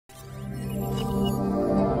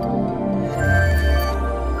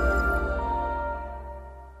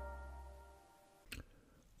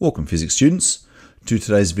Welcome physics students to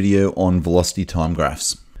today's video on velocity time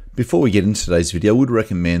graphs. Before we get into today's video, I would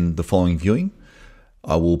recommend the following viewing.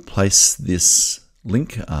 I will place this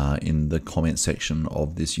link in the comment section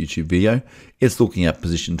of this YouTube video. It's looking at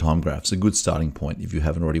position time graphs, a good starting point if you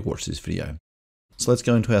haven't already watched this video. So let's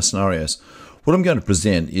go into our scenarios. What I'm going to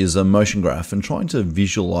present is a motion graph and trying to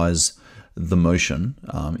visualize the motion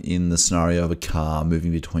in the scenario of a car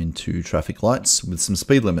moving between two traffic lights with some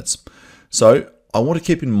speed limits. So I want to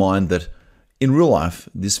keep in mind that in real life,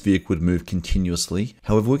 this vehicle would move continuously.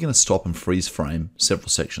 However, we're going to stop and freeze frame several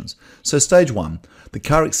sections. So stage one, the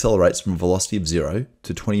car accelerates from a velocity of 0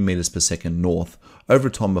 to 20 meters per second north over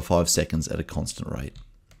a time of 5 seconds at a constant rate.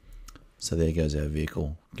 So there goes our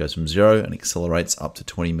vehicle. It goes from 0 and accelerates up to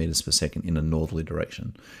 20 meters per second in a northerly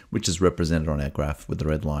direction, which is represented on our graph with the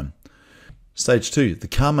red line. Stage two, the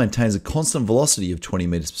car maintains a constant velocity of 20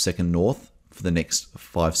 meters per second north for the next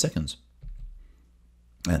 5 seconds.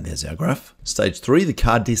 And there's our graph. Stage three, the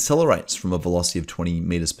car decelerates from a velocity of 20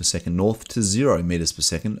 meters per second north to 0 meters per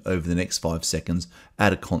second over the next 5 seconds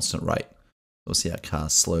at a constant rate. We'll see our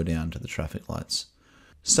car slow down to the traffic lights.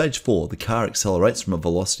 Stage four, the car accelerates from a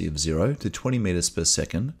velocity of 0 to 20 meters per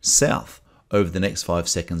second south over the next 5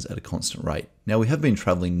 seconds at a constant rate. Now we have been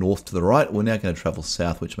traveling north to the right. We're now going to travel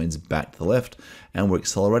south, which means back to the left, and we're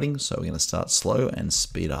accelerating. So we're going to start slow and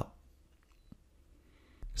speed up.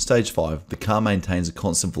 Stage 5, the car maintains a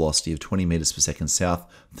constant velocity of 20 meters per second south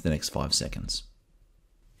for the next 5 seconds.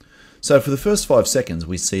 So for the first 5 seconds,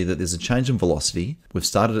 we see that there's a change in velocity. We've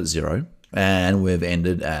started at 0 and we've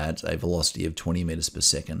ended at a velocity of 20 meters per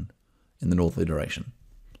second in the northerly direction.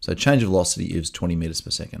 So change of velocity is 20 meters per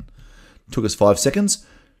second. It took us 5 seconds.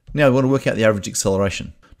 Now we want to work out the average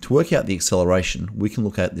acceleration. To work out the acceleration, we can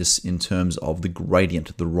look at this in terms of the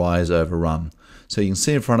gradient, the rise over run. So you can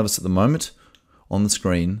see in front of us at the moment, on the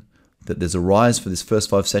screen, that there's a rise for this first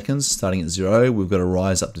 5 seconds. Starting at 0, we've got a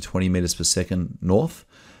rise up to 20 meters per second north.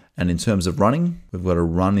 And in terms of running, we've got a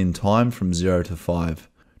run in time from 0 to 5.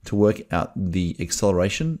 To work out the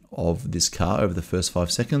acceleration of this car over the first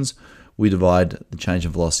 5 seconds, we divide the change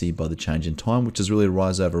in velocity by the change in time, which is really a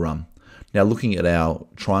rise over run. Now looking at our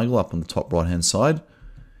triangle up on the top right hand side,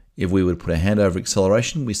 if we would put our hand over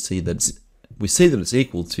acceleration, we see that it's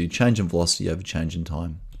equal to change in velocity over change in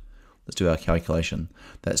time. Let's do our calculation.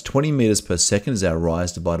 That's 20 meters per second is our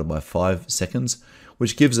rise divided by 5 seconds,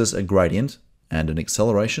 which gives us a gradient and an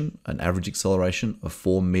acceleration, an average acceleration of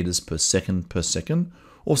 4 meters per second,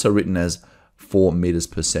 also written as 4 meters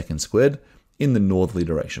per second squared in the northerly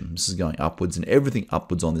direction. This is going upwards, and everything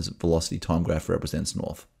upwards on this velocity time graph represents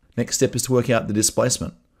north. Next step is to work out the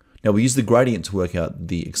displacement. Now we use the gradient to work out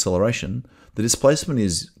the acceleration. The displacement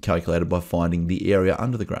is calculated by finding the area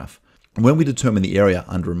under the graph. When we determine the area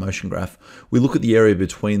under a motion graph, we look at the area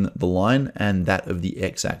between the line and that of the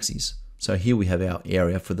x-axis. So here we have our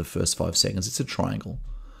area for the first 5 seconds. It's a triangle,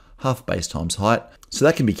 half base times height. So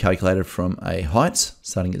that can be calculated from a height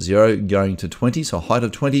starting at 0 going to 20, so a height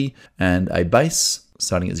of 20, and a base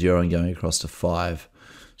starting at 0 and going across to 5.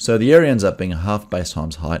 So the area ends up being a half base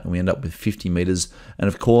times height, and we end up with 50 meters. And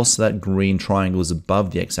of course, that green triangle is above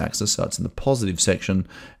the x-axis, so it's in the positive section,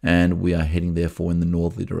 and we are heading therefore in the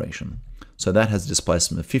northerly direction. So that has a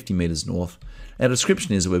displacement of 50 meters north. Our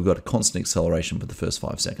description is that we've got a constant acceleration for the first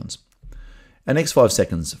 5 seconds. Our next 5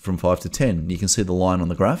 seconds, from 5 to 10, you can see the line on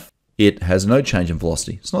the graph. It has no change in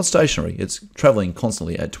velocity. It's not stationary. It's traveling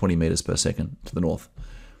constantly at 20 meters per second to the north.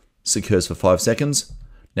 This occurs for 5 seconds.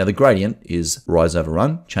 Now the gradient is rise over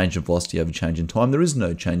run, change in velocity over change in time. There is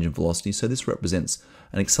no change in velocity, so this represents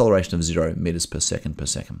an acceleration of 0 meters per second.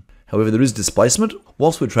 However, there is displacement.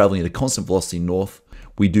 Whilst we're traveling at a constant velocity north,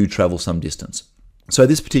 we do travel some distance. So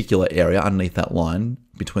this particular area underneath that line,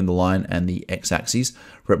 between the line and the x-axis,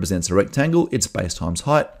 represents a rectangle. It's base times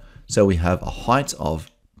height. So we have a height of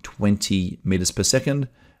 20 meters per second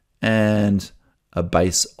and a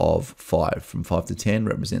base of 5. From 5 to 10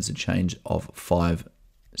 represents a change of 5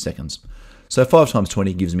 seconds. So 5 times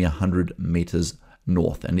 20 gives me 100 meters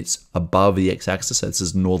north, and it's above the x-axis, so this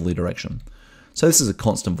is northerly direction. So this is a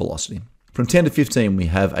constant velocity. From 10 to 15, we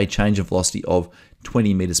have a change of velocity of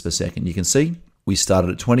 20 meters per second. You can see we started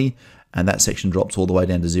at 20, and that section drops all the way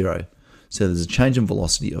down to 0. So there's a change in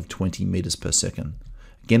velocity of 20 meters per second.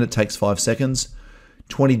 Again, it takes 5 seconds.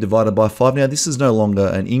 20 divided by 5. Now, this is no longer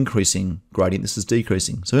an increasing gradient. This is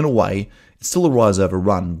decreasing. So in a way, it's still a rise over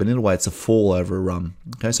run, but in a way, it's a fall over a run.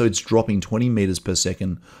 Okay, so it's dropping 20 meters per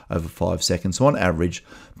second over 5 seconds. So on average,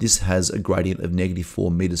 this has a gradient of negative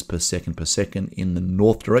 4 meters per second in the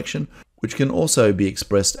north direction, which can also be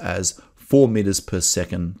expressed as 4 meters per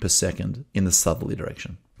second in the southerly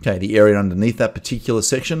direction. Okay, the area underneath that particular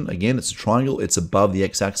section, again, it's a triangle, it's above the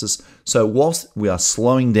x-axis. So whilst we are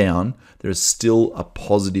slowing down, there is still a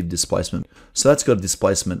positive displacement. So that's got a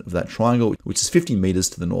displacement of that triangle, which is 50 meters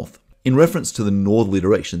to the north. In reference to the northerly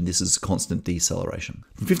direction, this is constant deceleration.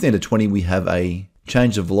 From 15 to 20, we have a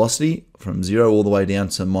change of velocity from 0 all the way down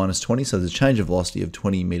to minus 20. So there's a change of velocity of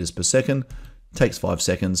 20 meters per second, takes 5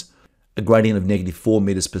 seconds. A gradient of negative 4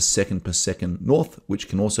 meters per second north, which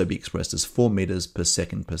can also be expressed as 4 meters per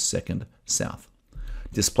second south.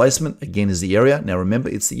 Displacement, again, is the area. Now remember,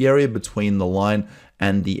 it's the area between the line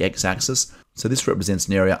and the x-axis. So this represents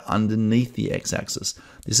an area underneath the x-axis.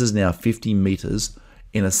 This is now 50 meters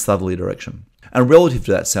in a southerly direction. And relative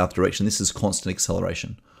to that south direction, this is constant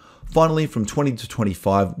acceleration. Finally, from 20 to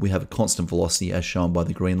 25, we have a constant velocity as shown by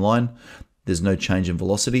the green line. There's no change in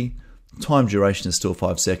velocity. Time duration is still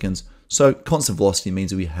 5 seconds. So constant velocity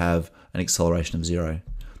means that we have an acceleration of 0.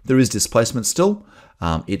 There is displacement still.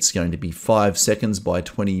 It's going to be 5 seconds by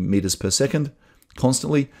 20 meters per second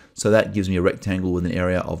constantly. So that gives me a rectangle with an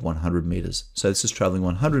area of 100 meters. So this is traveling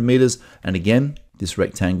 100 meters. And again, this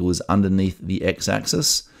rectangle is underneath the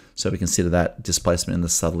x-axis. So we consider that displacement in the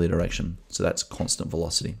southerly direction. So that's constant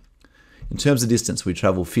velocity. In terms of distance, we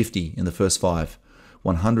travel 50 in the first 5,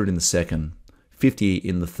 100 in the second, 50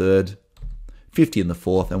 in the third, 50 in the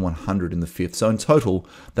fourth, and 100 in the fifth. So in total,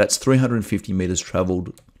 that's 350 meters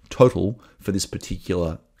traveled total for this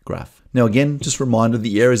particular graph. Now again, just a reminder,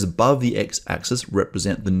 the areas above the x-axis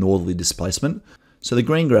represent the northerly displacement. So the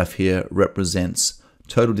green graph here represents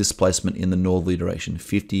total displacement in the northerly direction.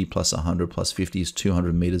 50 plus 100 plus 50 is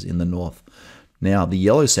 200 meters in the north. Now the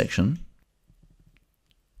yellow section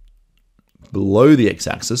below the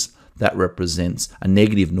x-axis, that represents a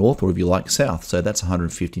negative north, or if you like, south. So that's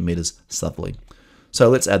 150 meters southerly. So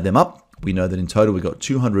let's add them up. We know that in total we've got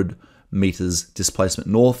 200 meters displacement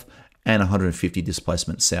north and 150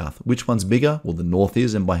 displacement south. Which one's bigger? Well, the north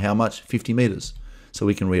is, and by how much? 50 meters. So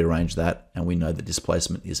we can rearrange that, and we know that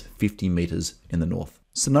displacement is 50 meters in the north.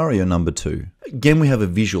 Scenario number 2. Again, we have a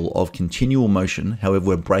visual of continual motion. However,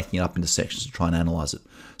 we're breaking it up into sections to try and analyze it.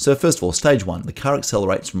 So first of all, stage 1, the car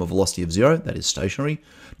accelerates from a velocity of 0, that is stationary,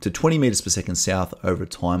 to 20 meters per second south over a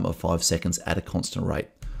time of 5 seconds at a constant rate.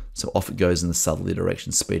 So off it goes in the southerly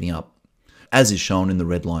direction, speeding up, as is shown in the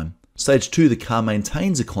red line. Stage 2, the car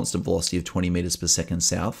maintains a constant velocity of 20 meters per second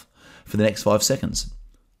south for the next 5 seconds.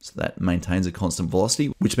 So that maintains a constant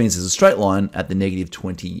velocity, which means there's a straight line at the negative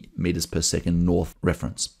 20 meters per second north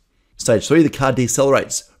reference. Stage 3, the car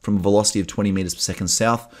decelerates from a velocity of 20 meters per second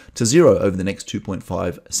south to 0 over the next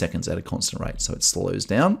 2.5 seconds at a constant rate. So it slows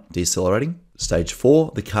down, decelerating. Stage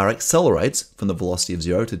 4, the car accelerates from the velocity of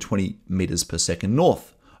 0 to 20 meters per second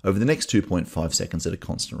north over the next 2.5 seconds at a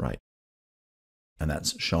constant rate. And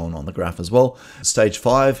that's shown on the graph as well. Stage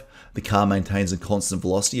 5, the car maintains a constant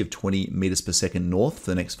velocity of 20 meters per second north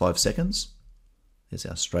for the next 5 seconds. There's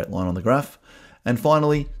our straight line on the graph. And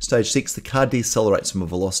finally, stage 6, the car decelerates from a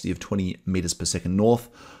velocity of 20 meters per second north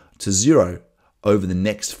to 0 over the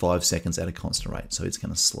next 5 seconds at a constant rate. So it's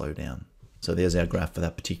going to slow down. So there's our graph for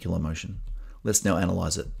that particular motion. Let's now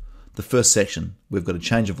analyze it. The first section, we've got a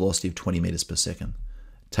change of velocity of 20 meters per second.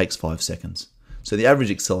 It takes 5 seconds. So the average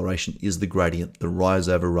acceleration is the gradient, the rise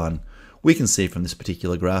over run. We can see from this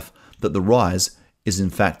particular graph that the rise is in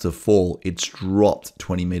fact a fall. It's dropped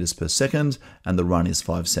 20 meters per second and the run is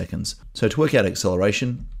 5 seconds. So to work out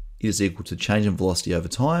acceleration, it is equal to change in velocity over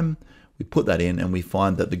time. We put that in and we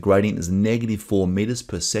find that the gradient is negative 4 meters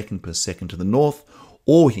per second to the north,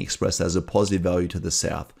 or we can express that as a positive value to the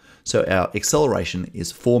south. So our acceleration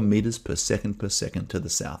is 4 meters per second to the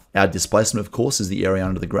south. Our displacement, of course, is the area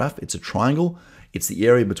under the graph. It's a triangle. It's the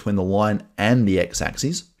area between the line and the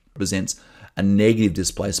x-axis. Represents a negative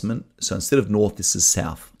displacement. So instead of north, this is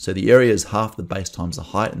south. So the area is half the base times the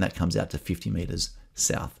height, and that comes out to 50 meters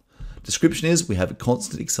south. Description is we have a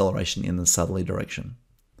constant acceleration in the southerly direction.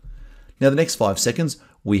 Now the next 5 seconds,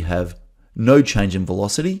 we have no change in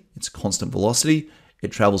velocity. It's a constant velocity.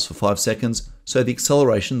 It travels for 5 seconds. So the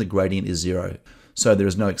acceleration, the gradient is 0. So there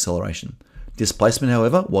is no acceleration. Displacement,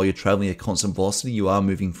 however, while you're traveling at constant velocity, you are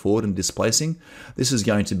moving forward and displacing. This is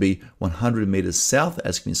going to be 100 meters south,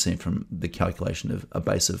 as can be seen from the calculation of a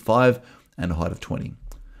base of 5 and a height of 20.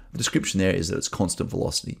 The description there is that it's constant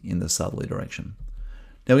velocity in the southerly direction.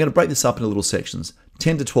 Now we're going to break this up into little sections.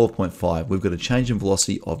 10 to 12.5, we've got a change in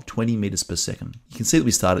velocity of 20 meters per second. You can see that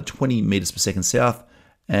we start at 20 meters per second south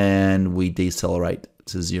and we decelerate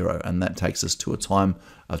to 0, and that takes us to a time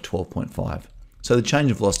of 12.5. So the change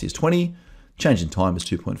in velocity is 20, change in time is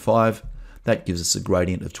 2.5. That gives us a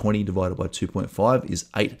gradient of 20 divided by 2.5 is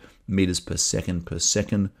 8 meters per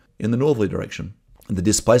second in the northerly direction. The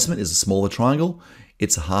displacement is a smaller triangle.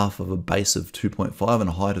 It's a half of a base of 2.5 and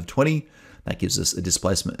a height of 20. That gives us a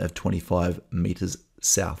displacement of 25 meters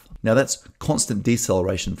south. Now that's constant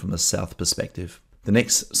deceleration from a south perspective. The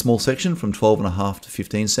next small section from 12.5 to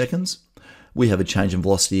 15 seconds, we have a change in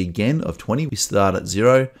velocity again of 20. We start at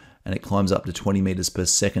 0 and it climbs up to 20 meters per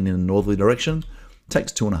second in a northerly direction. It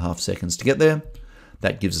takes 2.5 seconds to get there.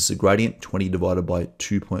 That gives us a gradient, 20 divided by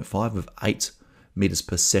 2.5 of 8 meters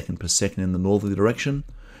per second in the northerly direction.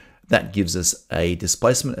 That gives us a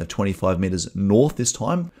displacement of 25 meters north this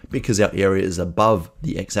time because our area is above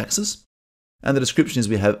the x-axis. And the description is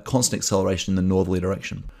we have constant acceleration in the northerly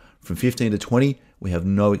direction. From 15 to 20, we have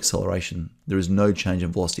no acceleration. There is no change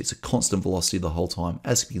in velocity. It's a constant velocity the whole time,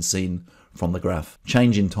 as you can see from the graph.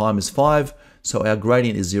 Change in time is 5, so our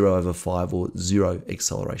gradient is 0 over 5, or 0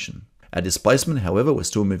 acceleration. Our displacement, however, we're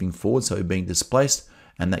still moving forward, so we're being displaced,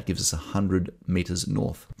 and that gives us 100 meters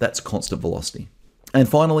north. That's constant velocity. And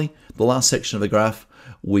finally, the last section of the graph,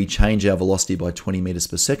 we change our velocity by 20 meters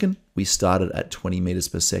per second. We started at 20 meters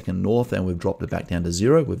per second north, and we've dropped it back down to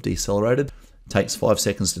 0. We've decelerated. Takes 5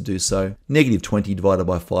 seconds to do so. Negative 20 divided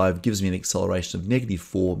by 5 gives me an acceleration of negative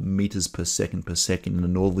 4 meters per second in a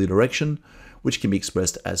northerly direction, which can be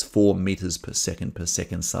expressed as 4 meters per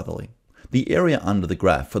second southerly. The area under the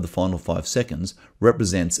graph for the final 5 seconds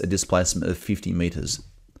represents a displacement of 50 meters.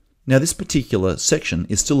 Now this particular section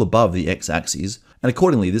is still above the x-axis, and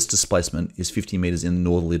accordingly this displacement is 50 meters in the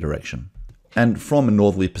northerly direction. And from a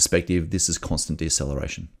northerly perspective, this is constant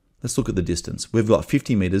deceleration. Let's look at the distance. We've got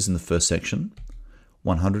 50 meters in the first section,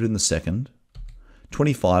 100 in the second,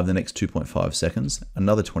 25 the next 2.5 seconds,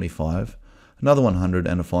 another 25, another 100,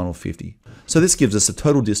 and a final 50. So this gives us a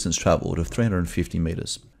total distance traveled of 350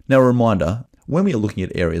 meters. Now a reminder, when we are looking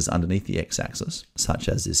at areas underneath the x-axis, such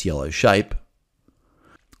as this yellow shape,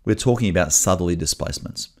 we're talking about southerly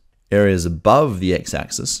displacements. Areas above the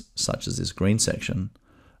x-axis, such as this green section,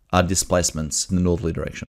 are displacements in the northerly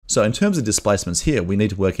direction. So in terms of displacements here, we need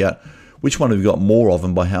to work out which one we've got more of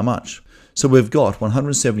and by how much. So we've got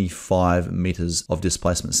 175 meters of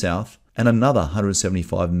displacement south and another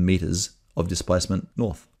 175 meters of displacement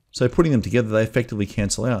north. So putting them together, they effectively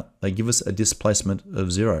cancel out. They give us a displacement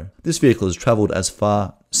of 0. This vehicle has traveled as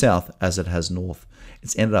far south as it has north.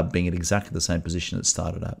 It's ended up being at exactly the same position it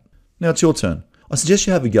started at. Now it's your turn. I suggest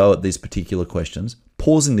you have a go at these particular questions,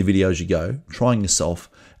 pausing the video as you go, trying yourself,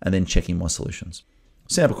 and then checking my solutions.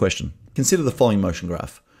 Sample question. Consider the following motion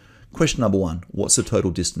graph. Question number 1. What's the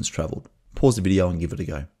total distance traveled? Pause the video and give it a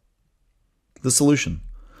go. The solution.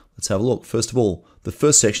 Let's have a look. First of all, the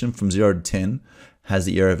first section from 0 to 10 has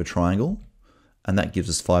the area of a triangle, and that gives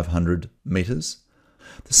us 500 meters.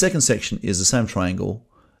 The second section is the same triangle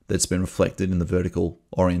that's been reflected in the vertical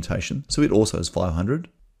orientation, so it also has 500.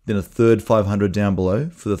 Then a third 500 down below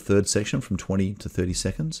for the third section from 20 to 30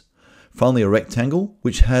 seconds. Finally, a rectangle,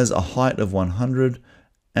 which has a height of 100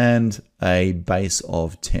 and a base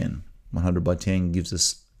of 10. 100 by 10 gives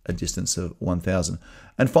us a distance of 1,000.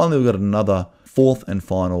 And finally, we've got another fourth and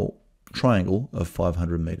final triangle of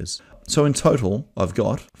 500 meters. So in total, I've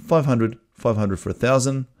got 500, 500 for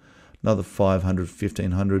 1,000, another 500 for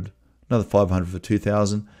 1,500, another 500 for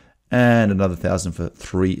 2,000, and another 1,000 for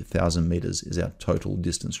 3,000 meters is our total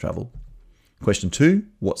distance traveled. Question 2,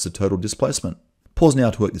 what's the total displacement? Pause now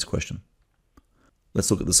to work this question. Let's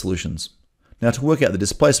look at the solutions. Now to work out the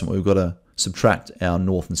displacement, we've got to subtract our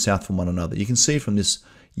north and south from one another. You can see from this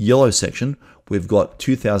yellow section, we've got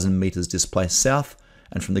 2,000 meters displaced south,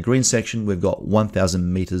 and from the green section, we've got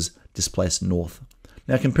 1,000 meters displaced north.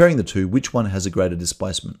 Now comparing the two, which one has a greater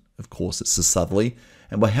displacement? Of course, it's the southerly.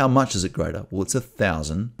 And by how much is it greater? Well, it's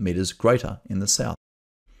 1,000 meters greater in the south.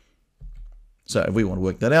 So if we want to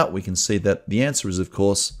work that out, we can see that the answer is, of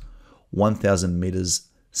course, 1,000 meters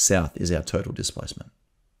south is our total displacement.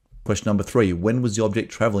 Question number 3, when was the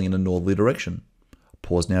object traveling in a northerly direction?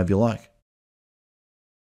 Pause now if you like.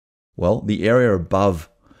 Well, the area above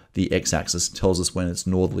the x-axis tells us when it's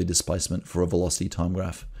northerly displacement for a velocity time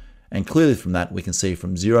graph. And clearly from that, we can see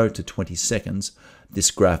from 0 to 20 seconds, this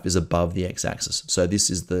graph is above the x-axis. So this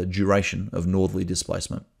is the duration of northerly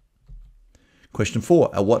displacement. Question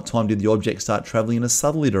 4, at what time did the object start traveling in a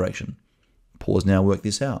southerly direction? Pause now, work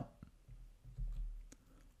this out.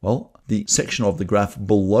 Well, the section of the graph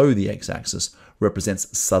below the x-axis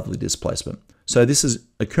represents southerly displacement. So this is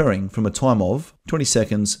occurring from a time of 20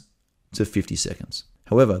 seconds to 50 seconds.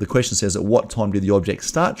 However, the question says at what time did the object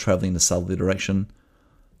start traveling in a southerly direction?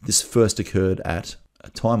 This first occurred at a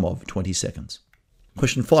time of 20 seconds.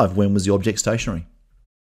 Question 5, when was the object stationary?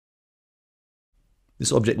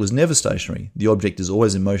 This object was never stationary. The object is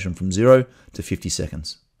always in motion from 0 to 50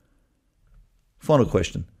 seconds. Final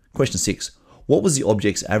question. Question 6, What was the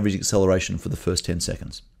object's average acceleration for the first 10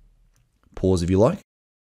 seconds? Pause if you like.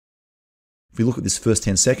 If we look at this first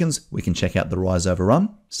 10 seconds, we can check out the rise over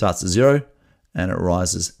run. Starts at 0 and it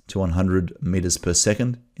rises to 100 meters per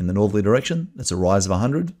second in the northerly direction. That's a rise of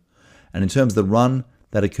 100. And in terms of the run,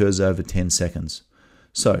 that occurs over 10 seconds.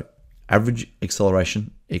 So average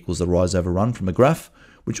acceleration equals the rise over run from a graph,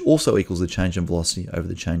 which also equals the change in velocity over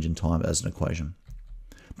the change in time as an equation.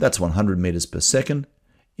 That's 100 meters per second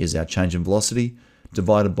is our change in velocity,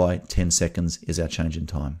 divided by 10 seconds is our change in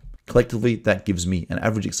time. Collectively, that gives me an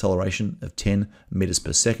average acceleration of 10 meters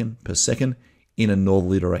per second in a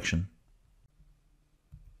northerly direction.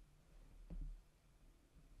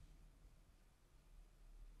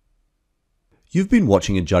 You've been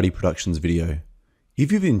watching a Juddy Productions video.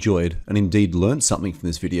 If you've enjoyed and indeed learned something from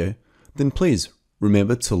this video, then please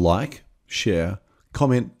remember to like, share,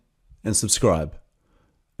 comment, and subscribe.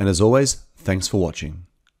 And as always, thanks for watching.